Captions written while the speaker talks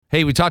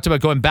Hey, we talked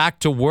about going back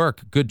to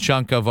work. Good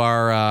chunk of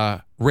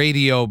our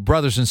radio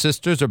brothers and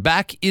sisters are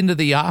back into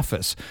the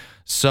office.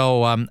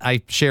 So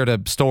I shared a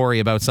story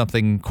about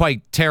something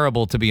quite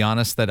terrible, to be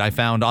honest, that I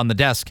found on the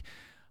desk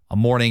a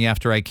morning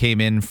after I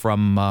came in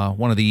from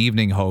one of the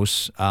evening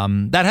hosts.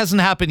 That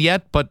hasn't happened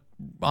yet, but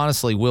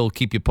honestly, we'll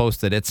keep you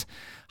posted. It's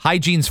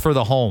hygiene's for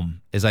the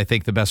home is, I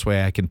think, the best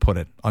way I can put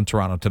it on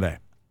Toronto Today.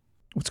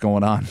 What's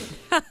going on?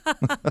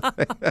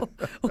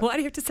 Why do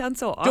you have to sound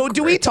so awkward?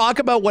 Do we talk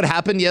about what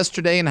happened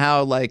yesterday and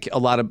how like a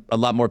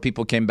lot more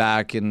people came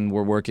back and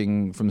were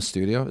working from the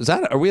studio?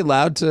 Are we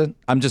allowed to?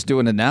 I'm just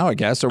doing it now, I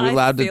guess. Are we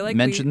allowed to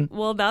mention?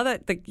 Now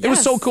that It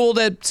was so cool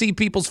to see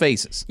people's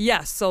faces.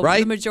 Yes. So right?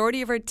 The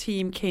majority of our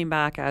team came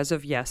back as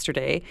of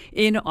yesterday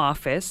in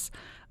office,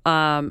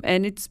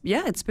 and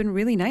it's been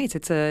really nice.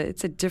 It's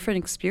a different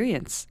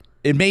experience.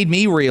 It made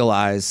me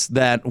realize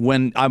that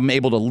when I'm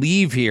able to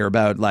leave here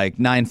about like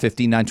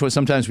 9:15, 9:20,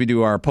 sometimes we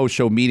do our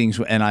post-show meetings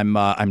and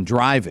I'm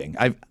driving.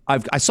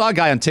 I saw a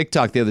guy on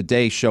TikTok the other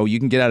day show you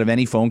can get out of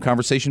any phone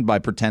conversation by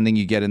pretending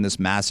you get in this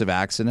massive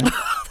accident.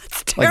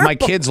 That's terrible. Like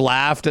my kids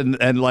laughed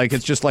and like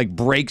it's just like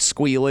brakes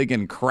squealing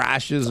and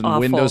crashes and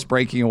Awful. windows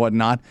breaking and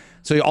whatnot.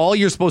 So all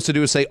you're supposed to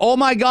do is say, "Oh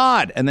my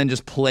God," and then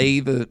just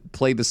play the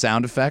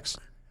sound effects.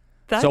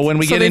 So when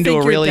we get into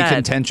a really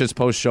contentious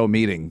post-show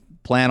meeting,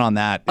 plan on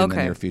that in the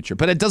near future.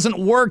 But it doesn't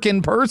work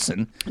in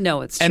person.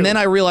 No, it's true. And then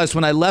I realized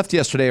when I left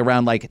yesterday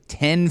around like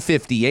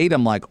 10:58,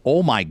 I'm like,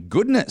 oh my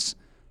goodness,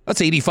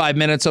 that's 85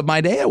 minutes of my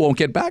day I won't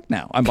get back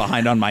now. I'm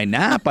behind on my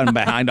nap. I'm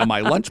behind on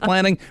my lunch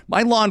planning,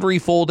 my laundry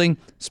folding,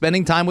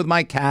 spending time with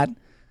my cat.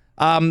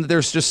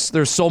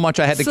 There's so much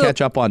I had to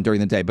catch up on during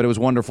the day, but it was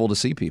wonderful to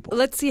see people.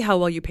 Let's see how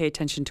well you pay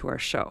attention to our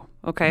show,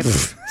 okay?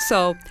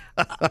 So...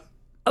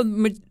 A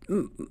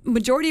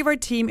majority of our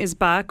team is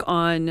back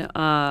on in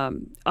a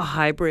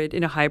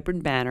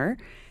hybrid manner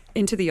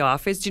into the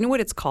office. Do you know what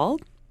it's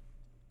called?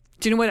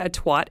 Do you know what a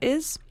twat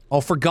is?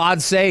 Oh, for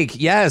God's sake,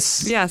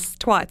 yes. Yes,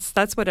 twats.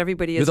 That's what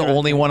everybody is. You're the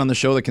only one on the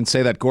show that can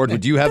say that, Gord.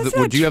 Would you have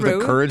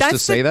the courage to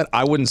say that?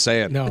 I wouldn't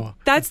say it. No.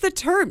 That's the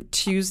term.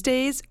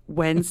 Tuesdays,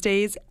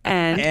 Wednesdays,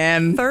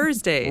 and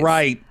Thursdays.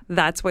 Right.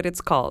 That's what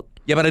it's called.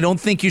 Yeah, but I don't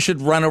think you should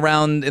run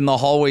around in the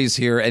hallways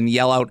here and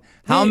yell out,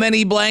 how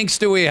many blanks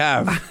do we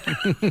have?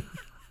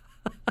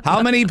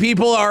 How many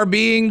people are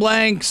being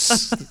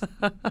blanks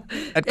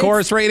at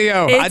Chorus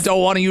Radio? I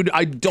don't want you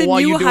doing that. The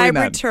new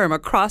hybrid term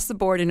across the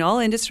board in all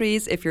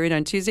industries. If you're in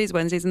on Tuesdays,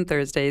 Wednesdays, and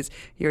Thursdays,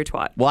 you're a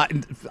twat. Well,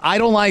 I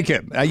don't like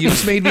it. You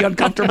just made me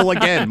uncomfortable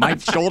again. My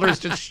shoulders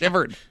just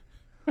shivered.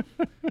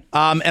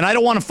 And I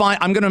don't want to find.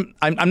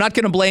 I'm not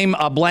gonna blame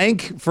a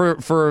blank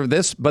for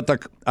this, but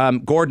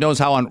Gord knows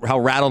how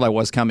rattled I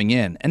was coming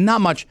in, and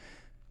not much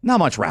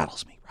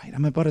rattles me. Right,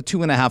 I'm about a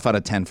 2.5 out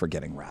of 10 for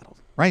getting rattled.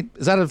 Right,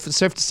 is that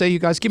safe to say, you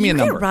guys? Give me a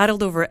number. You get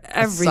rattled over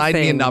everything. Assign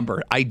me a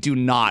number. I do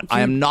not.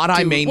 I am not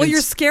high maintenance. Well,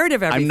 you're scared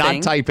of everything. I'm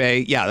not type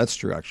A. Yeah, that's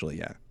true. Actually,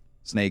 yeah,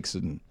 snakes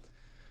and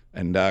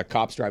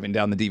cops driving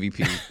down the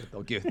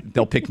DVP.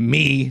 They'll pick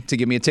me to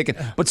give me a ticket.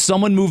 But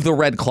someone moved the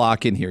red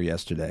clock in here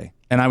yesterday,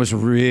 and I was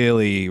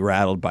really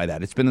rattled by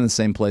that. It's been in the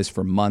same place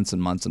for months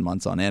and months and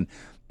months on end.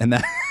 And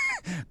that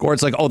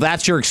Gord's like, oh,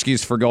 that's your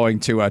excuse for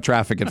going to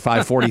traffic at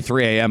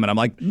 5:43 a.m. And I'm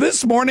like,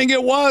 this morning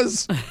it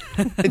was.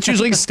 It's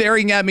usually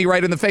staring at me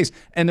right in the face.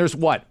 And there's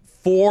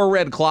 4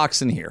 red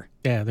clocks in here.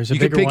 Yeah, there's a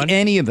bigger one. You one. could pick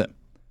any of them.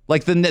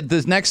 Like the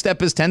next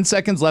step is 10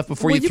 seconds left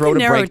before you throw to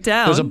narrow break. It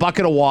down. There's a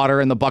bucket of water,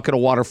 and the bucket of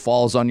water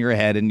falls on your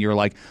head, and you're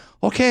like,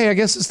 okay, I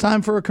guess it's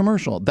time for a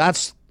commercial.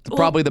 That's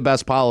probably the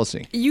best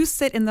policy. You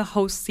sit in the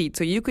host seat,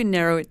 so you can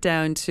narrow it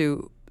down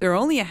to there are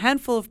only a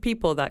handful of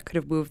people that could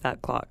have moved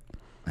that clock.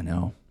 I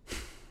know.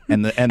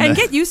 And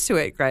get used to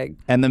it, Greg.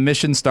 And the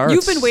mission starts.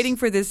 You've been waiting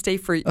for this day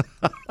for,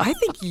 I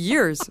think,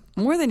 years,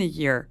 more than a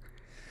year.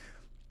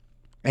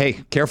 Hey,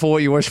 careful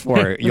what you wish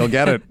for. You'll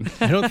get it.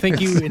 I don't think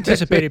you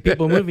anticipated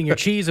people moving your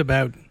cheese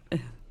about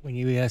when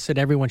you said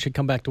everyone should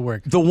come back to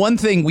work. The one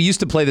thing, we used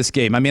to play this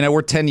game. I mean, I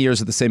worked 10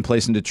 years at the same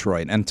place in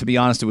Detroit. And to be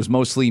honest, it was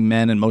mostly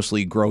men and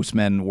mostly gross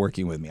men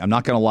working with me. I'm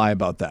not going to lie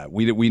about that.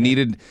 We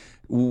needed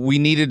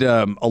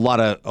a lot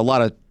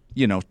of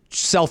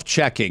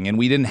self-checking, and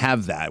we didn't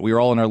have that. We were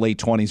all in our late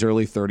 20s,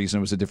 early 30s, and it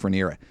was a different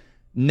era.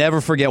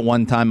 Never forget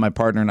one time my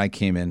partner and I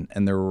came in,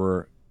 and there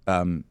were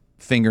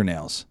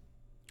fingernails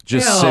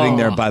just sitting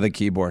there by the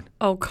keyboard.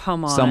 Oh,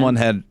 come on. Someone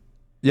had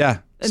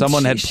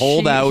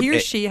pulled out. He or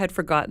she had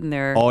forgotten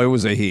their... Oh, it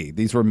was a he.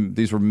 These were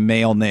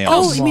male nails.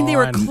 Oh, you mean they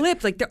were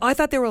clipped? Like I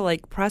thought they were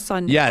like press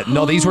on... Yeah,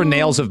 no, these were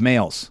nails of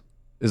males.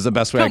 Is the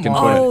best way I can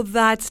put it. Oh,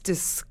 that's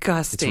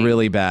disgusting. It's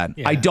really bad.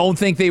 Yeah. I don't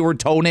think they were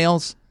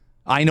toenails.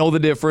 I know the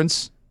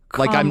difference.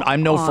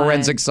 I'm no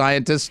forensic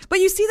scientist. But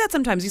you see that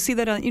sometimes. You see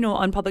that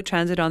on public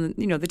transit, on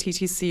the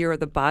TTC or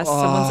the bus.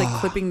 Someone's like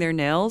clipping their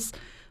nails.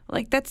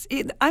 Like that's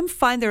it. I'm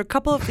fine. There are a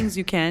couple of things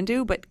you can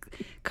do, but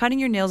cutting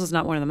your nails is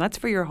not one of them. That's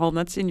for your home.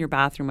 That's in your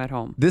bathroom at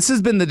home. This has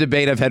been the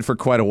debate I've had for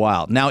quite a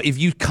while. Now, if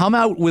you come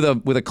out with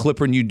a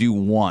clipper and you do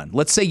one,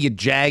 let's say you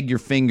jag your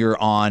finger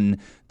on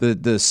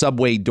the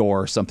subway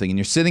door or something, and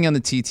you're sitting on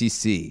the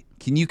TTC,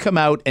 can you come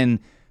out and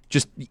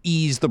just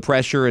ease the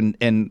pressure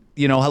and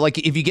you know, like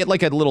if you get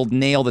like a little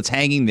nail that's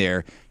hanging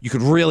there, you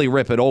could really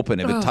rip it open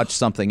if it touched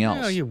something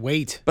else. No, you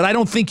wait. But I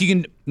don't think you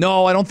can.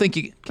 No, I don't think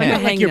you can.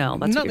 Like a hangnail.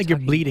 That's Not what like you're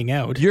you're bleeding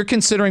out. You're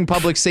considering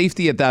public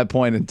safety at that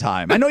point in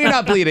time. I know you're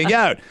not bleeding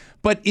out,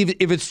 but if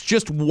it's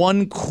just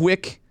one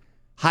quick,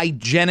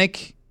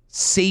 hygienic,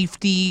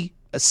 safety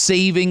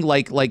saving,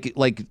 like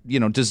you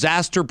know,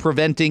 disaster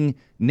preventing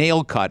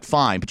nail cut,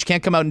 fine. But you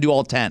can't come out and do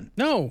all 10.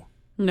 No.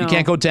 No. You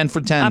can't go 10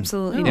 for 10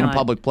 Absolutely in not. a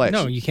public place.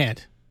 No, you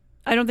can't.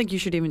 I don't think you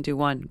should even do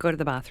one. Go to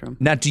the bathroom.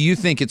 Now, do you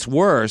think it's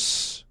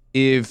worse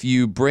if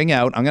you bring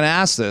out, I'm going to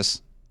ask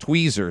this,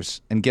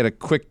 tweezers and do a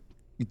quick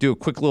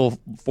little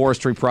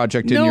forestry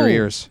project in your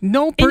ears?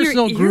 No In your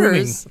personal grooming.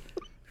 ears?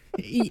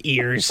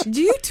 Ears.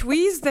 Do you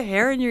tweeze the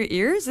hair in your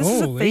ears? This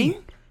is a Holy.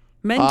 thing?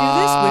 Men do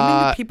this?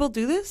 Women? Do people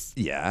do this?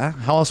 Yeah.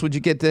 How else would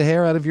you get the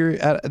hair out of your,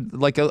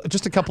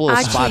 just a couple of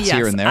spots yes.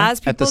 here and there As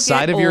people at the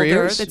side get of your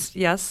older, ears?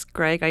 Yes,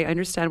 Greg, I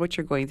understand what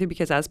you're going through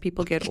because as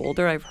people get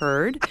older, I've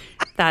heard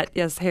that,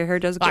 yes, hair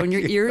does go in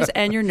your ears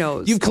and your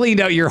nose. You've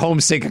cleaned out your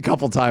home sink a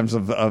couple times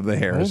of the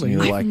hairs, Holy.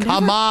 and you're like,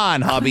 come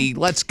on, hubby,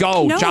 let's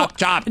go. no, Chop,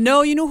 chop.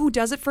 No, you know who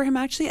does it for him,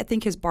 actually? I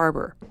think his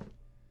barber.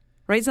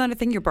 Right? Isn't that a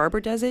thing? Your barber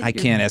does it? I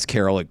can't ask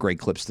Carol at Great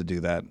Clips to do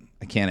that.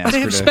 I can't ask They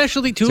her have to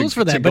specialty tools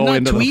for that, to but go not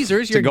into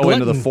tweezers. To You're go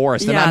into the glutton.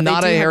 forest. And Yeah, I'm they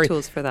not do a have hairy.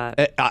 tools for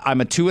that. I'm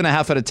a 2.5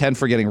 out of 10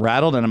 for getting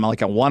rattled, and I'm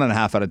like a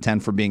 1.5 out of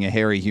 10 for being a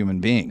hairy human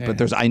being. But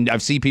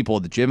I've seen people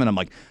at the gym, and I'm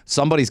like,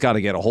 somebody's got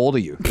to get a hold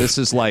of you. This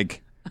is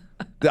like,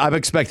 I'm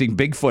expecting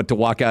Bigfoot to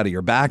walk out of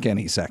your back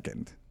any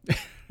second,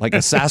 like a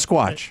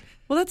Sasquatch.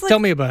 Well, that's like, Tell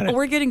me about it.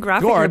 We're getting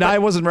graphic. here, Gord, but I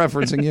wasn't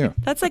referencing you.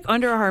 that's like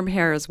underarm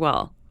hair as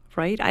well,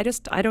 right? I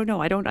don't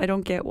know. I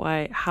don't get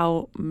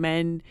how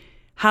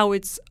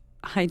it's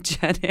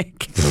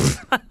hygienic.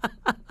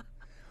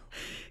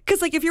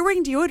 Because like if you're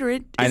wearing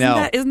deodorant, I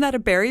know. isn't that a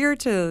barrier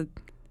to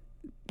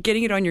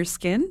getting it on your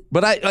skin?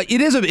 But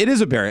it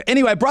is a barrier.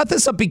 Anyway, I brought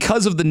this up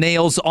because of the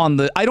nails on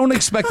the. I don't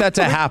expect that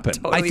to happen.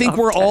 I Totally think off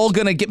we're all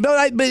tangent. gonna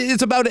get. But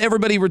it's about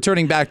everybody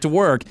returning back to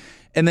work,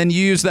 and then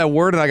you use that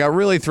word, and I got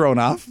really thrown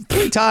off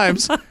 3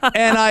 times, and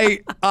I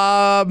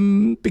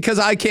because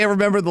I can't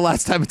remember the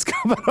last time it's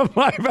come out of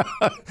my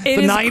mouth. It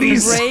the is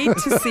 90s. great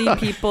to see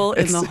people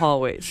in the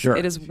hallways. Sure.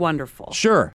 It is wonderful. Sure.